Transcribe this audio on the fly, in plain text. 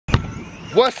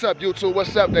What's up, YouTube?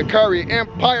 What's up, the Curry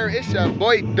Empire? It's your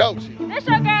boy Dolce. It's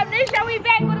your girl Nesha. We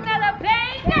back with another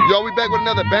banger. Y'all, we back with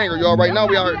another banger, y'all. Right now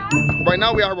we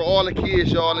are with all the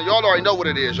kids, y'all, and y'all already know what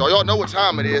it is, y'all. Y'all know what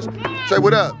time it is. Say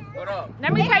what up. What up?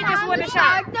 Let me take this one a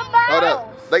shot. Hold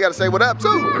up. They gotta say what up too.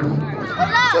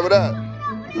 Say what up.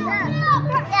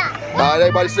 Alright,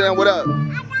 everybody saying what up.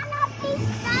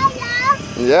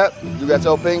 Yep, you got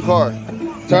your pink car.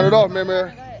 Turn it off,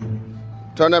 remember?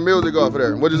 Turn that music off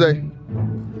there. What'd you say?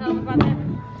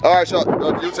 Alright, y'all,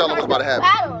 you tell them what's about to happen.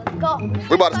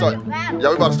 We about to start. Yeah,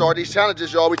 we about to start these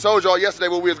challenges, y'all. We told y'all yesterday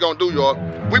what we was gonna do, y'all.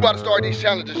 We about to start these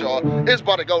challenges, y'all. It's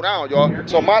about to go down, y'all.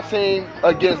 So my team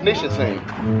against Nisha's team.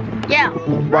 Yeah.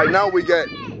 Right now we got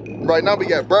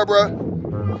Barbara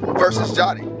versus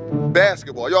Jody.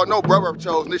 Basketball. Y'all know Barbara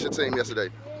chose Nisha's team yesterday.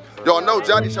 Y'all know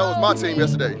Jody chose my team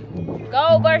yesterday.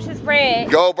 Gold versus red.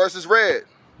 Gold versus red.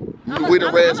 We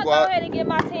the red squad. I'm gonna go ahead and give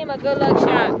my team a good luck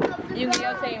shot. You get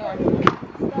your team one.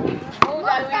 Who's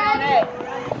got to win on that?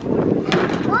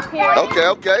 Okay,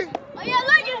 okay. Oh yeah,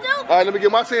 look, you do. All right, let me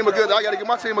give my team a good. I gotta give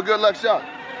my team a good luck shot.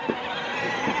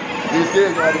 These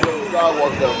kids gotta go to the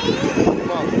sidewalk though.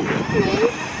 Come on.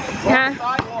 Huh?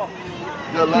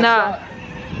 Good luck shot.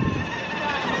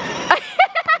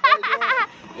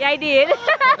 Yeah, I did.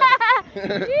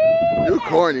 You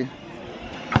corny.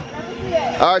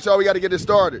 All right, y'all, we got to get this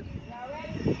started.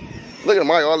 Look at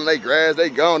Mike, all in their grass, they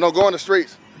gone. Don't go on the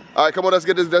streets. All right, come on, let's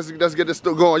get this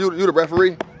going. You the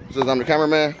referee? Since I'm the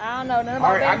cameraman. I don't know. None of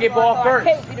All right, I get ball first.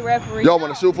 I can't be the referee. Y'all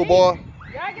want to shoot for ball?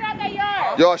 Y'all get out that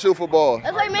yard. Y'all shoot for ball.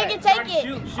 Let's like make it take it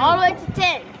Shoot. all the way to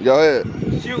 10. Go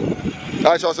ahead. Shoot.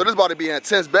 All right, y'all, so this is about to be an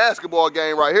intense basketball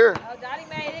game right here. Oh, Dottie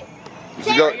made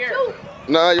it. Go.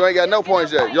 Nah, you ain't got no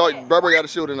points yet. Y'all, Barbara got to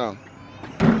shoot it now.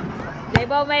 They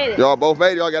both made it. Y'all both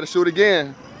made it. Y'all got to shoot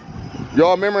again.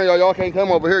 Y'all remember, y'all can't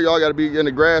come over here. Y'all got to be in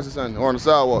the grass or something, or on the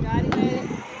sidewalk. Dottie made it.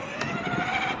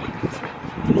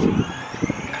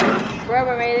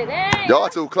 Barbara made it. Dang. Y'all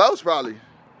too close, probably.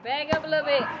 Bag up a little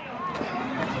bit.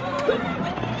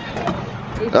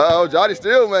 Uh-oh, Johnny's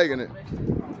still making it.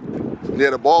 Yeah,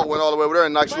 the ball went all the way over there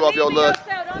and knocked you off your luck.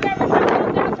 Don't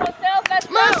ever doubt yourself. Let's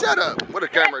go. Man, shut up. What a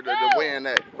camera to win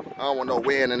that. I don't want no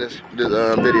win in this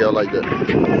video like that.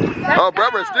 Oh,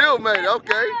 Barbara still made it.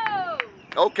 Okay.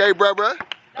 Okay, Barbara.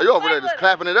 Are you over there just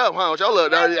clapping it up, huh? Y'all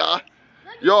look down, y'all.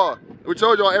 Y'all, we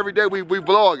told y'all every day we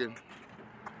vlogging.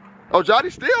 Oh, Johnny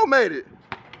still made it.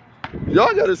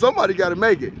 Y'all got it. Somebody got to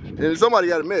make it, and somebody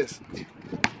got to miss.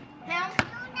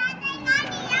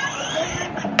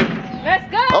 Let's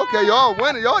go. Okay, y'all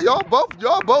winning.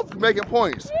 Y'all both making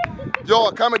points.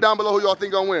 Y'all comment down below who y'all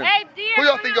think gonna win. Hey, dear, who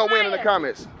y'all think gonna win in the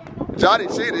comments? Johnny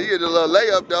cheated. He did a little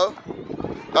layup though.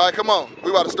 All right, come on. We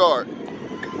about to start.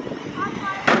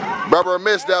 Barbara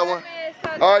missed that one.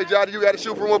 All right, Johnny, you got to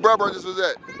shoot from where Barbara just was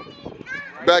at.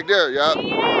 Back there, yeah.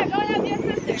 Yeah, go down your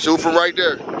sister. Shoot from right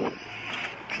there.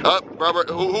 Up, Barbara.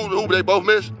 Who? They both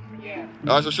missed. Yeah.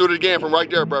 All right, so shoot it again from right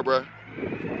there, Barbara.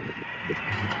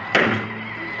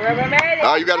 Barbara made it.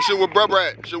 All right, you got to shoot where Barbara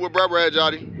at. Shoot where Barbara at,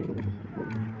 Johnny.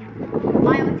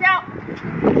 Watch out.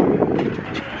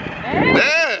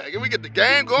 Yeah, can we get the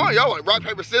game going? Y'all want rock,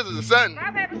 paper, scissors or something?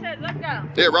 Rock, paper, scissors. Let's go.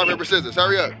 Yeah, rock, paper, scissors.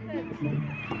 Hurry up.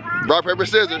 Rock, paper,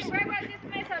 scissors. Barbara just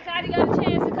missed, so Johnny got a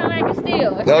chance to come back and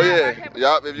steal. Oh yeah,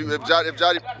 yup. If Johnny,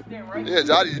 yeah,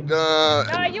 Johnny.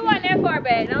 No, you weren't that far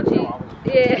back, don't you?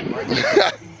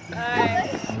 Yeah.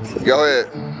 Alright. Go ahead.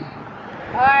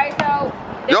 Alright, so.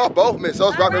 Y'all both missed. So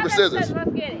it's rock, paper, scissors.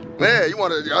 Let's get it. Man, you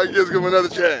want to? I just give him another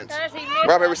chance.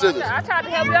 Rock, paper, scissors. I tried to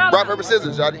help y'all. Rock, paper,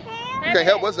 scissors, Johnny. You can't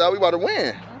help us out. We about to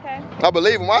win. Okay. I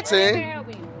believe in my team.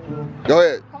 Go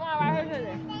ahead. Come on, rock, paper,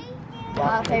 scissors.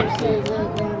 Rock, paper, scissors.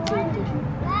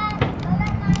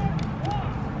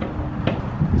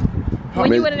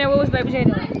 When you went in there, what was Baby J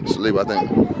doing? Sleep, I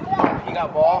think. You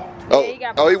got ball? Oh, Yeah, he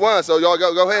got ball. oh, he won. So y'all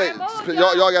go ahead.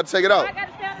 Y'all got to take it out. I got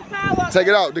to stay on the sidewalk. Take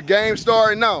it out. The game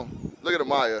starting now. Look at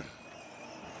Amaya.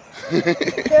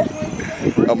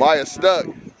 Amaya's stuck.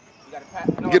 You gotta pass.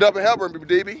 No, Get up and help her,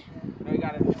 DB. no, you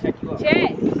gotta check you up.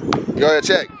 Check. Go ahead,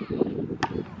 check. All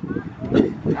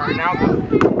right, now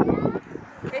go.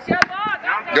 It's your ball.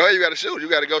 Go. Go ahead, you got to shoot. You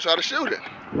got to go try to shoot it.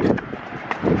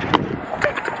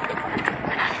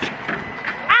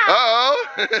 Uh-oh.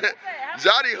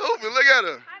 Johnny hooping. Look at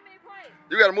her. How many points?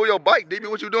 You got to move your bike, DB.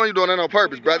 What you doing? You doing that on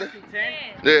purpose, brother. 10.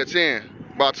 Yeah, 10.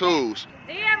 By twos.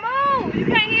 Dear, move. You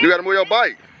can't hear You got to move your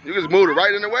bike. You just moved it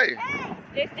right in the way.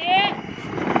 It's dead.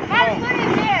 How to put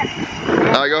it there?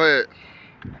 All right, go ahead.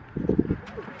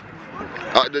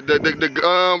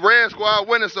 The red squad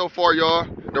winning so far, y'all.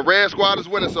 The red squad is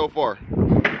winning so far.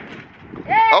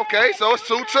 Okay, so it's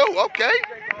 2-2. Okay.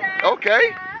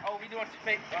 Okay. Oh, we doing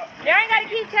fake. They ain't gotta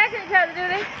keep checking each other, do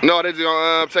they? No, they just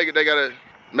gonna take it. They gotta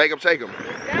make them take them.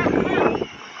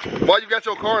 Why you got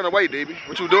your car in the way, DB?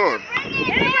 What you doing?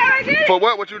 For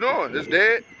what? What you doing? It's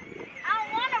dead? I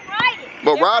don't want to ride it.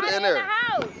 But ride it in there.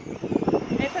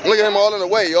 Look at him all in the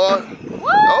way, y'all.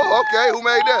 Oh, okay. Who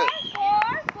made that?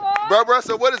 4-4. Bruh,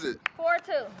 so what is it?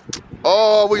 4-2.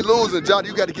 Oh, we losing, Johnny.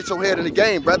 You got to get your head in the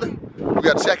game, brother. You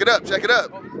got to check it up. Check it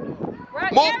up.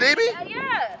 Right, Move, DB.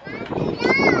 Yeah.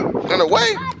 In the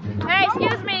way. Hey,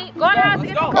 excuse me. Go in the house and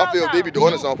get the I feel DB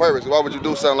doing this on purpose. Why would you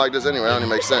do something like this anyway? That don't even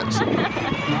make sense. Go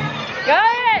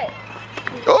ahead.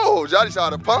 Oh, Johnny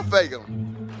tried to pump fake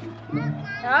him.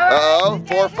 All right.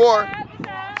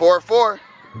 4-4. 4-4.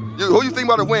 Who you think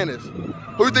about the win is?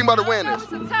 Who you think about the win is?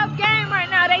 It's a tough game right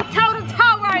now. They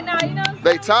toe-to-toe right now, you know?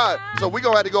 They tied. So we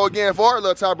going to have to go again for our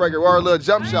little tiebreaker or our little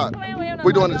jump shot.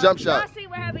 We're doing the jump shot. Y'all see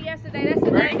what happened yesterday. That's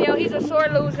the great deal. He's a sore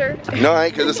loser. No, I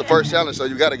ain't, because it's the first challenge, so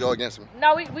you got to go against him.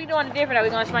 No, we doing it different. We're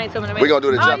going to explain to him in a minute. We're going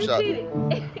to do the jump you shot. cheated.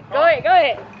 Go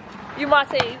ahead. You my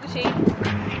team. You can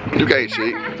cheat. You can't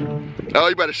cheat. Oh,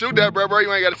 you better shoot that, bro.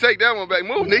 You ain't got to take that one back.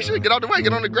 Move, Nesha. Get out the way.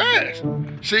 Get on the grass.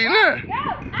 Cheating there. Go.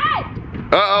 Hey.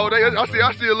 Uh-oh.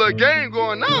 I see a little game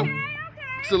going now.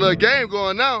 It's a little game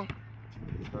going now.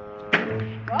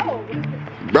 Whoa.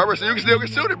 Brother, so you can still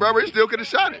shoot it, brother. You still could have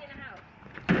shot it.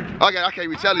 Okay, I can't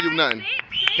be telling you nothing.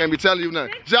 Can't be telling you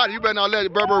nothing. Johnny, you better not let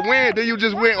it, brother, win. Then you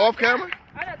just win off camera.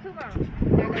 I got 2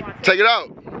 rounds. Take it out.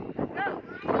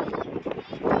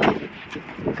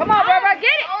 Come on, bro. Get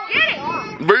it. Get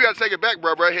it. Bro, you got to take it back,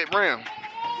 bro. Hit ram.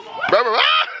 Brother,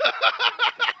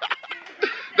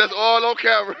 that's all on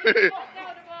camera.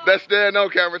 That's staying on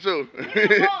camera, too.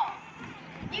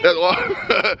 That's all.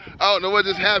 I don't know what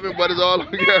just happened, but it's all on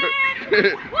camera.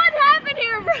 What happened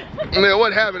here, bro? Man,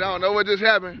 what happened? I don't know what just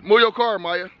happened. Move your car,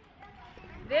 Maya.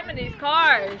 Them in these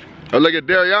cars. Oh, look at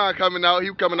Darion coming out.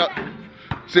 He coming out.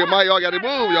 See, Maya, y'all got to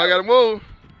move. Y'all got to move.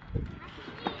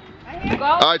 Go.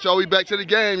 All right, y'all. We back to the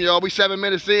game, y'all. We 7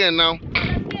 minutes in now. Let's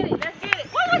get it. Let's get it.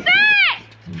 What was that?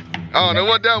 I don't know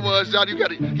what that was, Johnny. You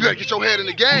gotta get your head in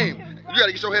the game. You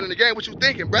gotta get your head in the game. What you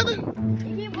thinking, brother?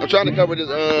 I'm trying to cover this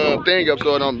thing up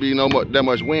so it don't be that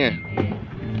much wind.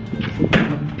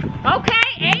 Okay,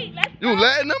 8. Let's You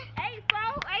letting them?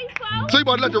 8-4. So you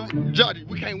about to let the Johnny?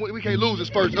 We can't lose this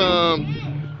first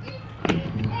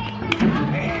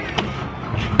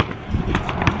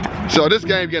So this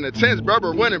game getting intense.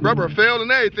 Brother winning. Brother failed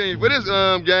and everything for this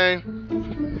game.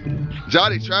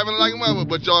 Johnny traveling like a mother,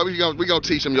 but y'all we gonna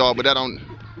teach him, y'all. But that don't.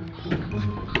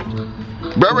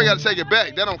 Brother got to take it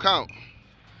back. That don't count.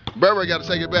 Brother got to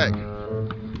take it back.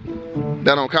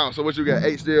 That don't count. So what you got?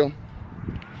 8 still.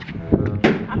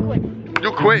 I quit.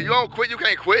 You quit. You don't quit. You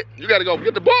can't quit. You got to go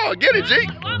get the ball. Get it, G.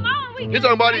 One more. He's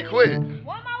talking about he quit. One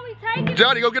more we taking.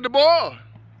 Johnny, go get the ball.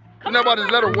 You know about just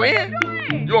let her win?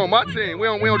 You on my team. We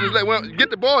don't just get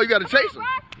the ball. You got to chase him.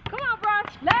 Come on, bro.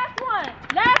 Last one.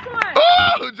 Last one.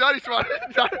 Oh,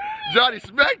 Johnny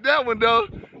smacked that one though.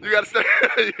 You got to stay.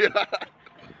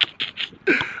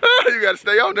 You got to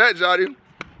stay on that, Johnny.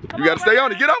 You got to stay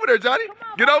on it. Get over there, Johnny.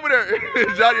 Get over there.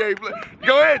 Johnny ain't playing.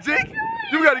 Go ahead, G.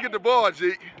 You got to get the ball,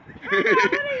 G.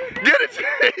 Get it,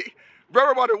 G.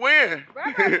 Brother about to win.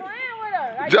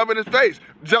 Jump in his face.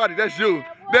 Johnny, that's you.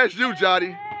 That's you,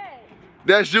 Johnny.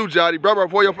 That's you, Johnny. Brother,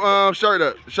 pull your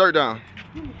shirt down.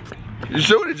 You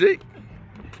shoot it, G.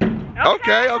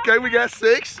 Okay, we got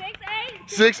 6.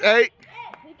 6-8.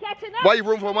 Why you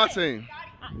rooting for my team?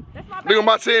 Look at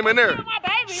my team in there.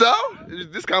 So,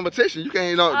 this competition, you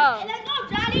can't know. Oh. Let's go,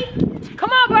 Johnny.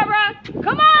 Come on, bro.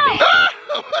 Come on.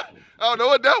 I don't know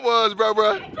what that was, bro.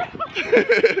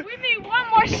 We need one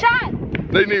more shot.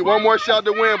 They need one more shot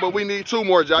to win, but we need 2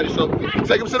 more, Johnny. So,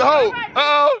 take him to the hole.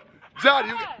 Uh-oh.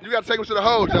 Johnny, you got to take him to the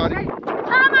hole, Johnny.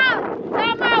 Time out.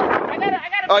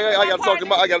 I got to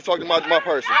talk to my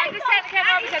person. I just had to come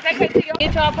over because they couldn't see your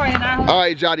guitar part in our home. All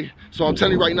right, Johnny. So I'm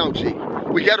telling you right now, G,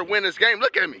 we got to win this game.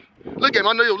 Look at me. Look at me.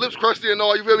 I know your lips crusty and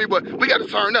all, you feel me? But we got to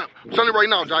turn up. I'm telling you right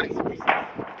now, Johnny.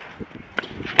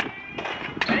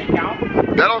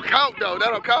 That don't count, though. That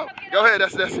don't count. Go ahead.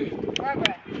 That's it. Bro.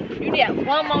 You need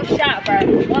one more shot, bro.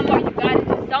 One more. You got it.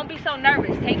 Just don't be so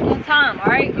nervous. Take your time, all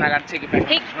right? And I got to take it back.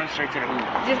 Just run straight to the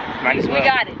hoop. Might as well. We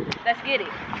got it. Let's get it.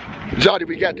 Johnny,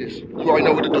 we got this. You already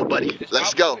know what to do, buddy.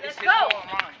 Let's go. Let's go.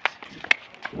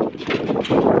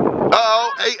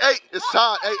 Uh-oh. 8-8. It's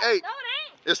tied. 8-8. No, it ain't.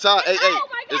 It's tied. 8-8. Oh,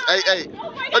 my God. It's 8-8.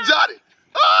 Oh, my God. Johnny.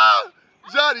 Oh,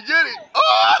 Johnny, get it.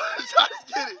 Oh, Johnny,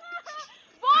 get it.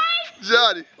 Boy.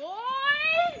 Johnny. Boy.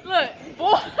 Look.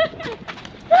 Boy.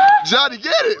 Johnny,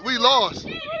 get it. We lost.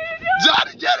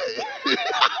 Johnny, get it.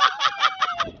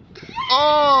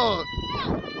 Oh.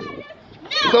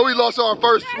 So we lost our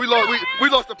first. We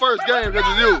lost the first game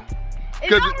because of you.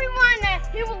 It's only one that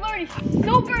he was already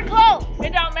super close.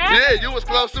 It don't matter. Yeah, you was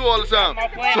close too all the time.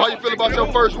 So how you feel about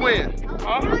your first win?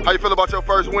 Huh? How you feel about your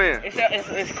first win?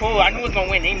 It's cool. I knew it was gonna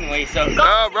win anyway, so.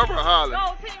 Brother holler.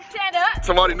 Go team, stand up.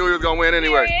 Somebody knew he was gonna win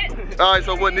anyway. All right,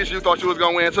 so what, Nisha, you thought you was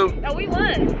gonna win too? No, we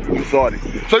won. You thought it.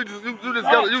 So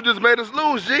you just made us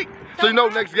lose, G. So you know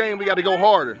next game we got to go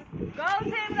harder. Go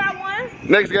team got one.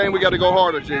 Next game we got to go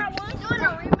harder, G. Got one. Doing a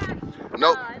rematch.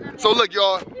 Nope. So look,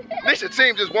 y'all. Nisha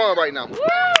team just won right now.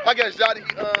 I guess Jody,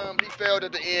 he failed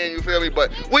at the end, you feel me?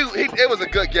 But it was a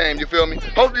good game, you feel me?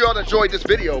 Hopefully y'all enjoyed this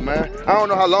video, man. I don't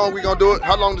know how long we gonna do it.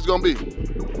 How long this gonna be?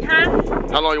 Huh?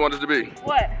 How long you want this to be?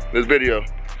 What? This video.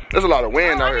 There's a lot of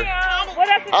wind out here. What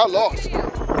else? I lost.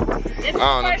 This is the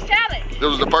first challenge. This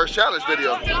was the first challenge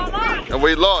video. And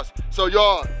we lost. So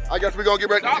y'all, I guess we're gonna get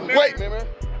ready. Wait, man.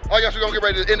 I guess we're gonna get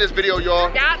ready to end this video,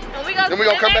 y'all. Then we're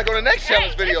gonna come back on the next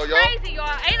challenge video, y'all. It's crazy,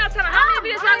 y'all. Ain't no telling how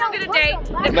many videos y'all gonna get a day.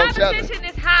 The competition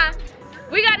is high.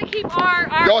 We gotta keep our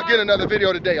y'all get another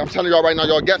video today. I'm telling y'all right now,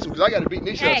 y'all got to, because I gotta beat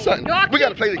Nisha or something. We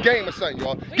gotta play the game or something,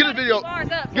 y'all. Get the video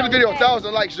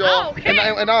 1,000 likes, y'all.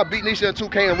 And I'll beat Nisha in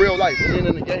 2K in real life. And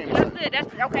in the game. That's good. That's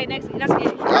okay. Next, let's get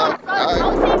it. All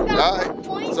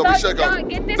right. So we should go.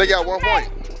 They got 1 point.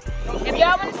 If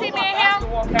y'all want to see me and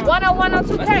him, 101 on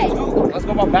 2K. Let's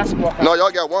go about basketball. No,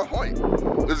 y'all got 1 point.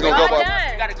 This is gonna go about.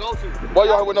 You gotta go to. Why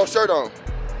y'all with no shirt on?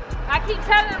 I keep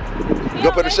telling him.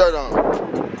 Go put the shirt on.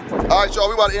 All right, y'all.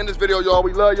 We about to end this video, y'all.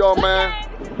 We love y'all, man.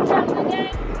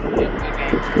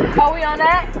 Oh, we on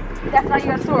that? That's how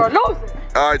you're a sore loser.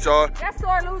 All right, y'all. That's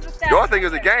sore loser stuff. Y'all think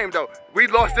it's a game, though. We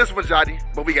lost this one, Jody,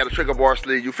 but we got a trick up our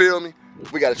sleeve. You feel me?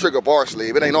 We got a trick up our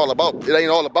sleeve. It ain't all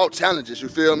about challenges. You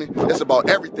feel me? It's about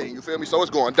everything. You feel me? So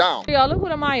it's going down. Y'all, look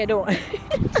what Amaya doing.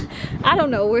 I don't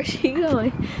know where she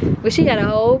going, but she got a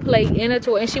whole plate in her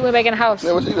toy, and she went back in the house.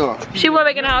 Yeah, what she doing? She went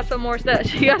back in the house for more stuff.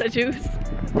 She got a juice.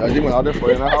 Yeah, she went out there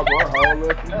for in the house.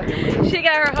 She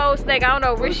got her whole steak. I don't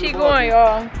know where she going,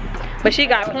 y'all, but she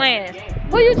got plans.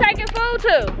 Who you taking food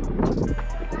to?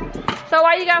 So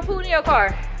why you got food in your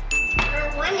car?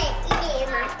 I want to eat it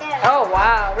myself. Oh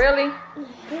wow, really?